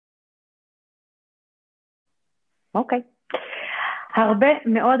אוקיי. הרבה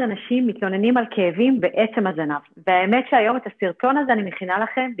מאוד אנשים מתלוננים על כאבים בעצם הזנב, והאמת שהיום את הסרטון הזה אני מכינה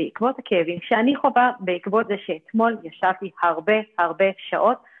לכם בעקבות הכאבים שאני חווה, בעקבות זה שאתמול ישבתי הרבה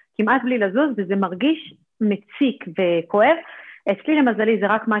שעות, כמעט בלי לזוז, וזה מרגיש מציק וכואב. אצלי למזלי זה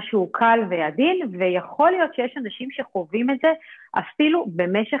רק משהו קל ועדין, ויכול להיות שיש אנשים שחווים את זה אפילו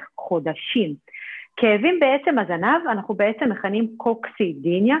במשך חודשים. כאבים בעצם הזנב, אנחנו בעצם מכנים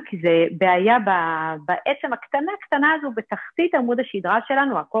קוקסידיניה, כי זה בעיה בעצם הקטנה הזו בתחתית עמוד השדרה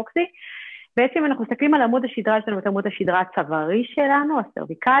שלנו, הקוקסי. בעצם אנחנו מסתכלים על עמוד השדרה שלנו, את עמוד השדרה הצווארי שלנו,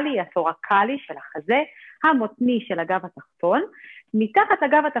 הסרוויקלי, הסורקלי של החזה, המותני של הגב התחתון. מתחת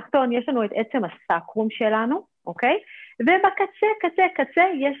לגב התחתון יש לנו את עצם הסקרום שלנו, אוקיי? ובקצה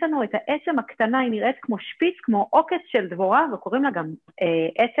יש לנו את העצם הקטנה, היא נראית כמו שפיץ, כמו עוקץ של דבורה, וקוראים לה גם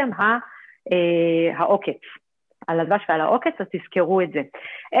עצם העוקץ. על הדבש ועל העוקץ, אז תזכרו את זה.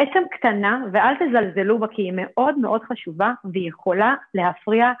 עצם קטנה, ואל תזלזלו בה, כי היא מאוד מאוד חשובה, והיא יכולה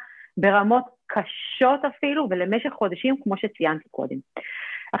להפריע ברמות קשות אפילו, ולמשך חודשים, כמו שציינתי קודם.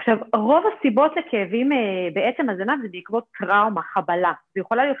 עכשיו, רוב הסיבות לכאבים בעצם הזנב זה בעקבות טראומה, חבלה. זה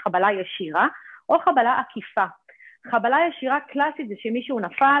יכולה להיות חבלה ישירה, או חבלה עקיפה. חבלה ישירה קלאסית זה שמישהו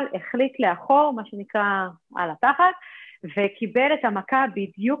נפל, החליק לאחור, מה שנקרא על התחת, וקיבל את המכה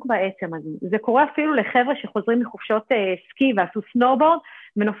בדיוק בעצם הזה. זה קורה אפילו לחבר'ה שחוזרים מחופשות סקי ועשו סנובורד,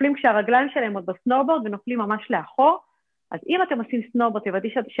 ונופלים כשהרגליים שלהם עוד בסנובורד, ונופלים ממש לאחור. אז אם אתם עושים סנובורד,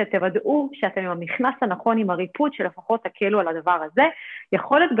 שתוודאו שאתם עם המכנס הנכון, עם הריפוד, שלפחות תקלו על הדבר הזה.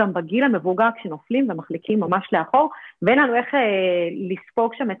 יכול להיות גם בגיל המבוגר כשנופלים ומחליקים ממש לאחור, ואין לנו איך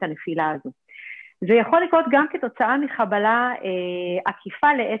לספוג שם את הנפילה הזו. זה יכול לקרות גם כתוצאה מחבלה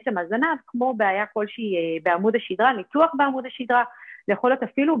עקיפה לעצם הזנב, כמו בעיה כלשהי בעמוד השדרה, ניתוח בעמוד השדרה, זה יכול להיות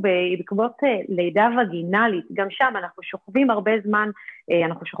אפילו בעקבות לידה וגינלית, גם שם אנחנו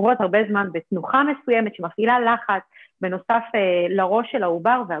שוכבות הרבה זמן בתנוחה מסוימת שמפעילה לחץ, בנוסף לראש של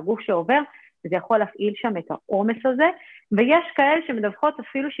העובר והגוף שעובר, וזה יכול להפעיל שם את העומס הזה, ויש כאלה שמדווחות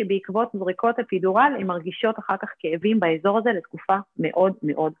אפילו שבעקבות זריקות אפידורל, הן מרגישות אחר כך כאבים באזור הזה לתקופה מאוד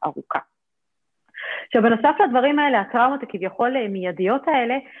מאוד ארוכה. עכשיו, בנוסף לדברים האלה, הטראומות הכביכול מיידיות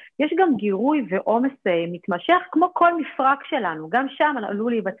האלה, יש גם גירוי ועומס מתמשך, כמו כל מפרק שלנו, גם שם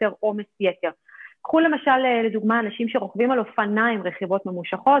עלול להיווצר עומס יתר. קחו למשל, לדוגמה, אנשים שרוכבים על אופניים, רכיבות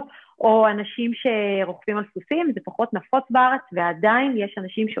ממושכות, או אנשים שרוכבים על סוסים, זה פחות נפוץ בארץ, ועדיין יש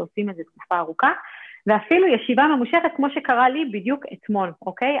אנשים שעושים את זה תקופה ארוכה, ואפילו ישיבה ממושכת, כמו שקרה לי בדיוק אתמול,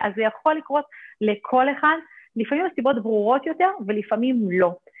 אוקיי? אז זה יכול לקרות לכל אחד, לפעמים הסיבות ברורות יותר, ולפעמים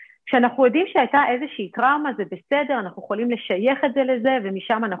לא. כשאנחנו יודעים שהייתה איזושהי טראומה, זה בסדר, אנחנו יכולים לשייך את זה לזה,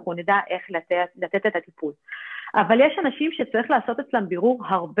 ומשם אנחנו נדע איך לתת את הטיפול. אבל יש אנשים שצריך לעשות אצלם בירור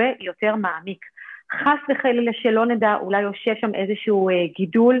הרבה יותר מעמיק. חס וחלילה שלא נדע, אולי יושב שם איזשהו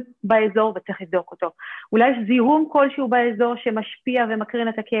גידול באזור וצריך לבדוק אותו. אולי יש זיהום כלשהו באזור שמשפיע ומקרין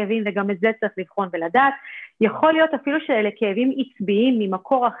את הכאבים, וגם את זה צריך לבחון ולדעת. יכול להיות אפילו שאלה כאבים עצביים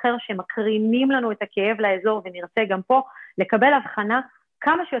ממקור אחר שמקרינים לנו את הכאב לאזור, ונרצה גם פה לקבל הבחנה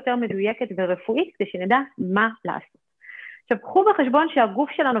כמה שיותר מדויקת ורפואית, כדי שנדע מה לעשות. עכשיו, קחו בחשבון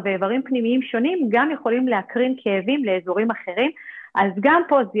שהגוף שלנו ואיברים פנימיים שונים, גם יכולים להקרין כאבים לאזורים אחרים, אז גם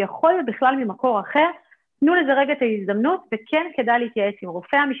פה זה יכול להיות בכלל ממקור אחר, תנו לזה רגע את ההזדמנות, וכן כדאי להתייעץ עם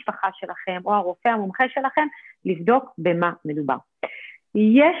רופא המשפחה שלכם, או הרופא המומחה שלכם, לבדוק במה מדובר.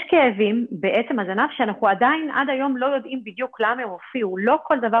 יש כאבים בעצם הזנב, שאנחנו עדיין עד היום לא יודעים בדיוק למה הם הופיעו, לא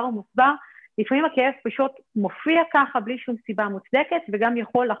כל דבר הוא מוסבר, לפעמים הכאב פשוט מופיע ככה בלי שום סיבה מוצדקת, וגם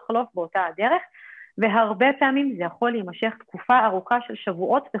יכול לחלוף באותה הדרך, והרבה פעמים זה יכול להימשך תקופה ארוכה של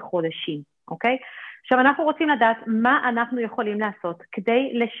שבועות וחודשים, אוקיי? עכשיו אנחנו רוצים לדעת מה אנחנו יכולים לעשות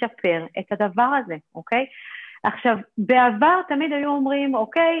כדי לשפר את הדבר הזה, אוקיי? עכשיו, בעבר תמיד היו אומרים,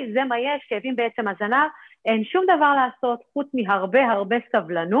 אוקיי, זה מה יש, כאבים בעצם הזנב, אין שום דבר לעשות חוץ מהרבה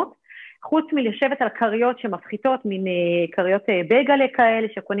סבלנות, חוץ מלשבת על קריות שמפחיתות, מין קריות בגלה כאלה,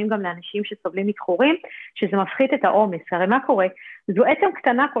 שקונים גם לאנשים שסובלים מתחורים, שזה מפחית את העומס. הרי מה קורה? זו עצם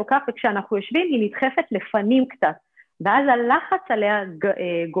קטנה כל כך, וכשאנחנו יושבים היא נדחפת לפנים קצת, ואז הלחץ עליה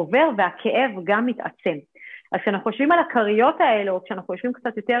גובר, והכאב גם מתעצם. אז כשאנחנו יושבים על הקריות האלה, או כשאנחנו יושבים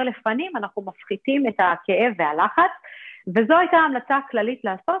קצת יותר לפנים, אנחנו מפחיתים את הכאב והלחץ, וזו הייתה ההמלצה הכללית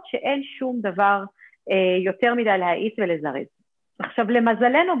לעשות, שאין שום דבר יותר מדי להאיץ ולזרז. עכשיו,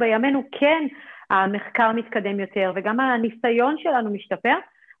 למזלנו, בימינו כן המחקר מתקדם יותר, וגם הניסיון שלנו משתפר,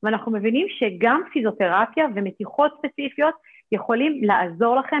 ואנחנו מבינים שגם פיזיותרפיה ומתיחות ספציפיות יכולים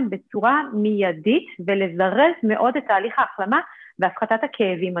לעזור לכם בצורה מיידית, ולזרז מאוד את תהליך ההחלמה והפחתת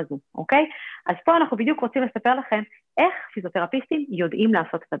הכאבים הזו, אוקיי? אז פה אנחנו בדיוק רוצים לספר לכם איך פיזיותרפיסטים יודעים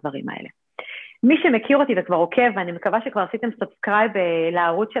לעשות את הדברים האלה. מי שמכיר אותי וכבר עוקב, ואני מקווה שכבר עשיתם סאבסקרייב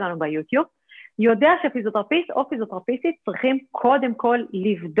לערוץ שלנו ביוטיוב, יודע שפיזיותרפיסט או פיזיותרפיסטית צריכים קודם כל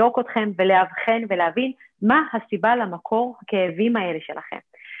לבדוק אתכם ולהבחן ולהבין מה הסיבה למקור הכאבים האלה שלכם.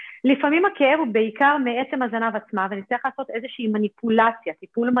 לפעמים הכאב הוא בעיקר מעצם הזנב עצמה, ונצטרך לעשות איזושהי מניפולציה,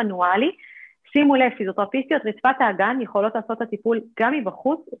 טיפול מנואלי. שימו לב, פיזיותרפיסטיות רצפת האגן יכולות לעשות את הטיפול גם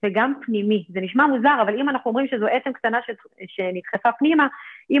מבחוץ וגם פנימי. זה נשמע מוזר, אבל אם אנחנו אומרים שזו עצם קטנה שנדחפה פנימה,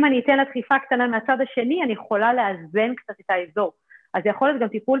 אם אני אתן לה דחיפה קטנה מהצד השני, אני יכולה לאזן קצת את האזור. אז זה יכול להיות גם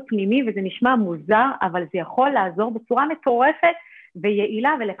טיפול פנימי, וזה נשמע מוזר, אבל זה יכול לעזור בצורה מטורפת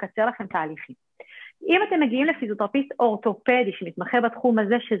ויעילה ולקצר לכם תהליכים. אם אתם מגיעים לפיזיותרפיסט אורתופדי שמתמחה בתחום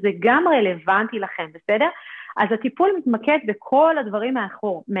הזה, שזה גם רלוונטי לכם, בסדר? אז הטיפול מתמקד בכל הדברים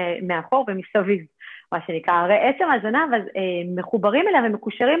מאחור ומסביב, מה שנקרא. הרי עצם הזנב, אז מחוברים אליה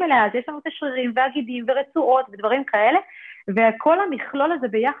ומקושרים אליה, אז יש לנו את השרירים והגידים ורצועות ודברים כאלה, וכל המכלול הזה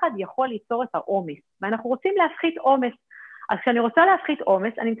ביחד יכול ליצור את העומס. ואנחנו רוצים להפחית עומס. אז כשאני רוצה להפחית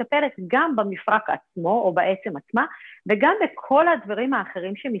עומס, אני מטפלת גם במפרק עצמו או בעצם עצמה, וגם בכל הדברים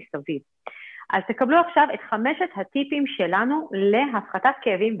האחרים שמסביב. אז תקבלו עכשיו את 5 הטיפים שלנו להפחתת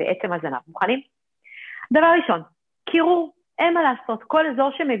כאבים בעצם הזנב. מוכנים? דבר ראשון, קירור. אין מה לעשות, כל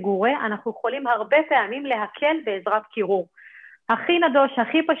אזור שמגורה, אנחנו יכולים הרבה פעמים להקל בעזרת קירור. הכי נדוש,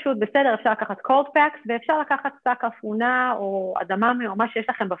 הכי פשוט, בסדר, אפשר לקחת קורדפקס, ואפשר לקחת שק אפונה או אדמה או מה שיש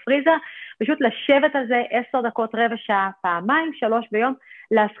לכם בפריזר, פשוט לשבת על זה 10 דקות, רבע שעה, פעמיים, 3 ביום,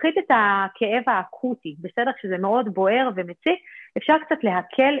 להפחית את הכאב האקוטי, בסדר, כשזה מאוד בוער ומציק, אפשר קצת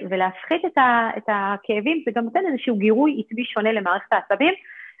להקל ולהפחית את הכאבים, זה גם נותן איזשהו גירוי עצבי שונה למערכת העצבים,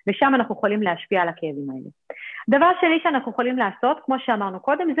 ושם אנחנו יכולים להשפיע על הכאבים האלה. דבר שני שאנחנו יכולים לעשות, כמו שאמרנו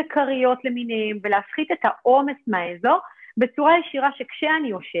קודם, זה קריות למיניהם, ולהפחית את העומס מהאזור, בצורה ישירה שכשאני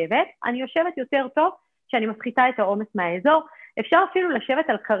יושבת, אני יושבת יותר טוב, שאני מפחיתה את העומס מהאזור, אפשר אפילו לשבת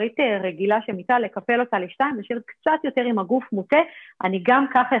על קרית רגילה שמיטה, לקפל אותה לשתיים, לשבת קצת יותר עם הגוף מוטה, אני גם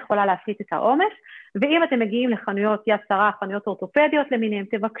ככה יכולה להפחית את העומס, ואם אתם מגיעים לחנויות יד שרה, חנויות אורתופדיות למיניהם,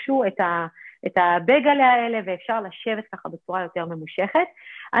 תבקשו את הבגלה האלה, ואפשר לשבת ככה בצורה יותר ממושכת.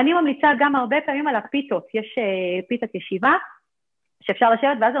 אני ממליצה גם הרבה פעמים על הפיתות, יש פיתת ישיבה, שאפשר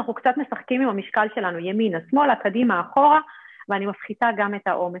לשבת, ואז אנחנו קצת משחקים עם המשקל שלנו, ימינה, שמאלה, קדימה, אחורה, ואני מפחיתה גם את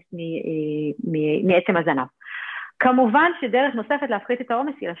העומס מעצם הזנב. כמובן שדרך נוספת להפחית את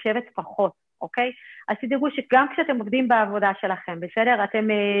העומס היא לשבת פחות, אוקיי? אז תדאגו שגם כשאתם עובדים בעבודה שלכם, בסדר? אתם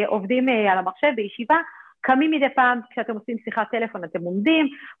עובדים על המחשב בישיבה, קמים מדי פעם כשאתם עושים שיחת טלפון, אתם עומדים,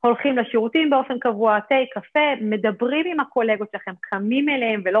 הולכים לשירותים באופן קבוע, תה, קפה, מדברים עם הקולגות שלכם, קמים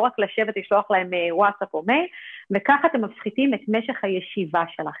אליהם, ולא רק לשבת, לשלוח להם וואטסאפ או מייל, וככה אתם מפחיתים את משך הישיבה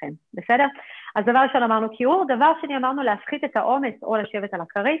שלכם, בסדר? אז דבר ראשון אמרנו קירור, דבר שני אמרנו להפחית את העומס, או לשבת על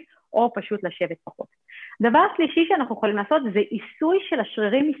הכרית, או פשוט לשבת פחות. דבר שלישי שאנחנו יכולים לעשות, זה עיסוי של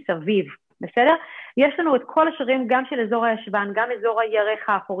השרירים מסביב, בסדר? יש לנו את כל השרירים, גם של אזור הישבן, גם אזור הירך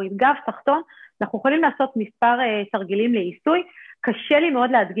האחורית, גב תחתון, אנחנו יכולים לעשות מספר תרגילים לעיסוי, קשה לי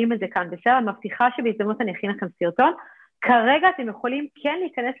מאוד להדגים את זה כאן, בסדר? אני מבטיחה שבהזדמנות אני אכין לכם סרטון, כרגע אתם יכולים כן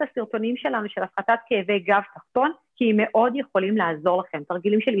להיכנס לסרטונים שלנו של הפחתת כאבי גב תחתון, כי הם מאוד יכולים לעזור לכם,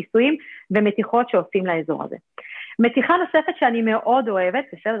 תרגילים של עיסויים ומתיחות שעושים לאזור הזה. מתיחה נוספת שאני מאוד אוהבת,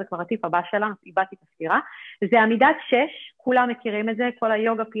 בסדר, זה כבר הטיפ הבא שלנו, איבדתי את הספירה, זה עמידת 6, כולם מכירים את זה, כל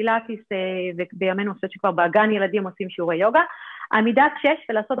היוגה, פילאטיס, ובימינו חושבת שכבר בגן ילדים עושים שיעורי יוגה, עמידת 6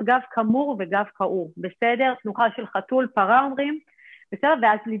 ולעשות גב כמור וגב כעור, בסדר, תנוחה של חתול, פרה אומרים, בסדר,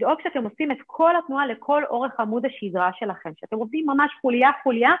 ואז לדאוג שאתם עושים את כל התנועה לכל אורך עמוד השדרה שלכם, שאתם עובדים ממש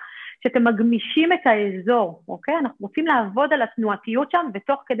חוליה, שאתם מגמישים את האזור, אוקיי? אנחנו רוצים לעבוד על התנועתיות שם,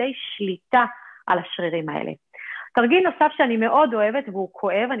 ותוך כדי שליטה על השרירים האלה. תרגיל נוסף שאני מאוד אוהבת, והוא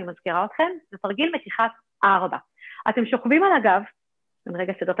כואב, אני מזכירה אתכם, זה תרגיל מתיחת 4. אתם שוכבים על הגב,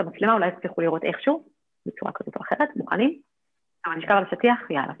 רגע סדות המצלמה, אולי תצליחו לראות איכשהו, בצורה כזאת או אחרת, מוכנים? אני נשכב על השטיח,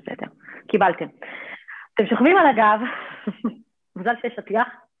 יאללה, בסדר. קיבלתם. אתם שוכבים על הגב, מזל שיש שטיח,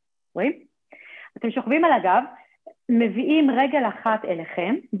 רואים? אתם שוכבים על הגב, מביאים רגל אחת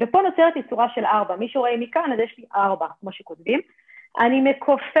אליכם, ופה נוצרת צורה של 4. מישהו רואה מכאן, אז יש לי 4, כמו שכותבים. אני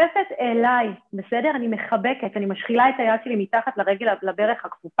מכופפת אליי, בסדר? אני מחבקת, אני משחילה את היד שלי מתחת לרגל, לברך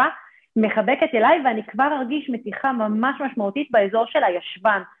הכפופה, מחבקת אליי, ואני כבר ארגיש מתיחה ממש משמעותית באזור של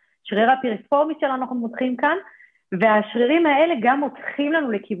הישבן. שריר הפריספורמית שלנו אנחנו מותחים כאן, והשרירים האלה גם מותחים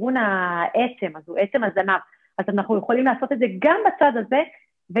לנו לכיוון העצם, אז הוא עצם הזנב. אז אנחנו יכולים לעשות את זה גם בצד הזה,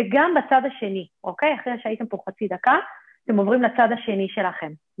 וגם בצד השני, אוקיי? אחרי שהייתם פה חצי דקה, אתם עוברים לצד השני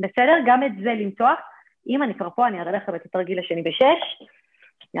שלכם. בסדר? גם את זה למתוח. אם אני כבר פה, אני אראה לכם את התרגיל השני ב6.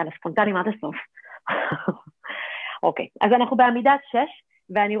 יאללה, ספונטנים עד הסוף. אוקיי, אז אנחנו בעמידת 6,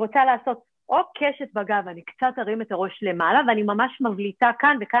 ואני רוצה לעשות או קשת בגב, אני קצת ארים את הראש למעלה, ואני ממש מבליטה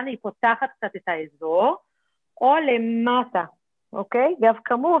כאן, וכאן אני פותחת קצת את האזור, או למטה, אוקיי? גב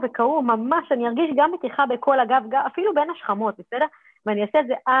כמור וקרור, ממש, אני ארגיש גם מתיחה בכל הגב, אפילו בין השכמות, בסדר? ואני אעשה את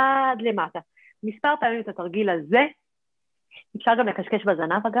זה עד למטה. מספר פעמים את התרגיל הזה, אפשר גם לקשקש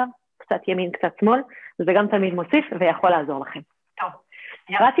בזנב אגב, קצת ימין, קצת שמאל, וזה גם תמיד מוסיף ויכול לעזור לכם. טוב,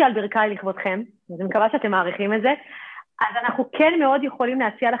 ירדתי על ברכיי לכבודכם, אני מקווה שאתם מעריכים את זה, אז אנחנו כן מאוד יכולים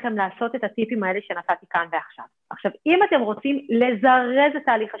להציע לכם לעשות את הטיפים האלה שנתתי כאן ועכשיו. עכשיו, אם אתם רוצים לזרז את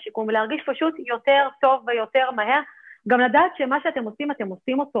תהליך השיקום ולהרגיש פשוט יותר טוב ויותר מהר, גם לדעת שמה שאתם עושים, אתם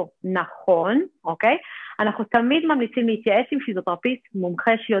עושים אותו נכון, אוקיי? אנחנו תמיד ממליצים להתייעץ עם פיזיותרפיסט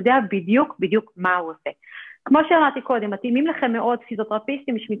מומחה שיודע בדיוק מה הוא עושה. כמו שאמרתי קודם, מתאימים לכם מאוד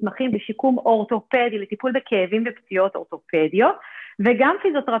פיזיותרפיסטים שמתמחים בשיקום אורתופדי, לטיפול בכאבים ופציעות אורתופדיות, וגם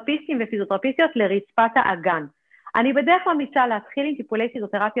פיזיותרפיסטים ופיזיותרפיסטיות לרצפת האגן. אני בדרך כלל ממליצה להתחיל עם טיפולי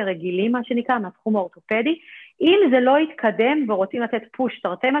פיזיותרפיה רגילים, מה שנקרא, מהתחום האורתופדי. אם זה לא יתקדם ורוצים לתת פוש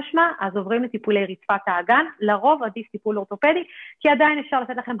תרתי משמע, אז עוברים לטיפולי רצפת האגן, לרוב עדיף טיפול אורתופדי, כי עדיין אפשר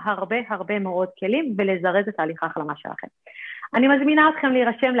לתת לכם הרבה מאוד כלים ולזרז את תהליך ההחלמה שלכם. אני מזמינה אתכם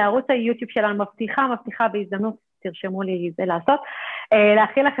להירשם לערוץ היוטיוב שלנו, מבטיחה בהזדמנות, תרשמו לי זה לעשות,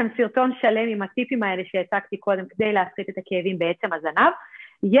 להכין לכם סרטון שלם עם הטיפים האלה שהצגתי קודם, כדי להפחית את הכאבים בעצם הזנב.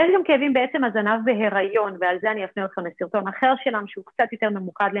 יש גם כאבים בעצם הזנב בהיריון, ועל זה אני אפנה אתכם לסרטון אחר שלנו, שהוא קצת יותר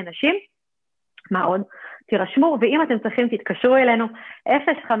ממוקד לנשים. מה עוד? תירשמו, ואם אתם צריכים תתקשרו אלינו, 058-58-158,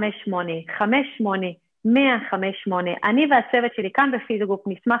 אני והצוות שלי כאן בפיזיוגרופ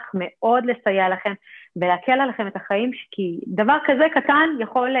נשמח מאוד לסייע לכם, ולהקל עליכם את החיים, כי דבר כזה קטן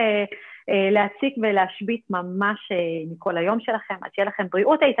יכול להציק ולהשבית ממש מכל היום שלכם, אז שיהיה לכם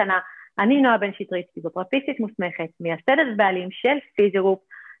בריאות איתנה. אני נועה בן שטרית, פיזיותרפיסטית מוסמכת, מייסדת ובעלים של פיזיוגרופ,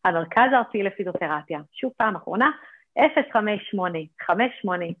 המרכז הארצי לפיזיותרפיה. שוב פעם אחרונה,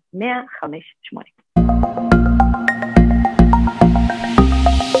 058-58-158.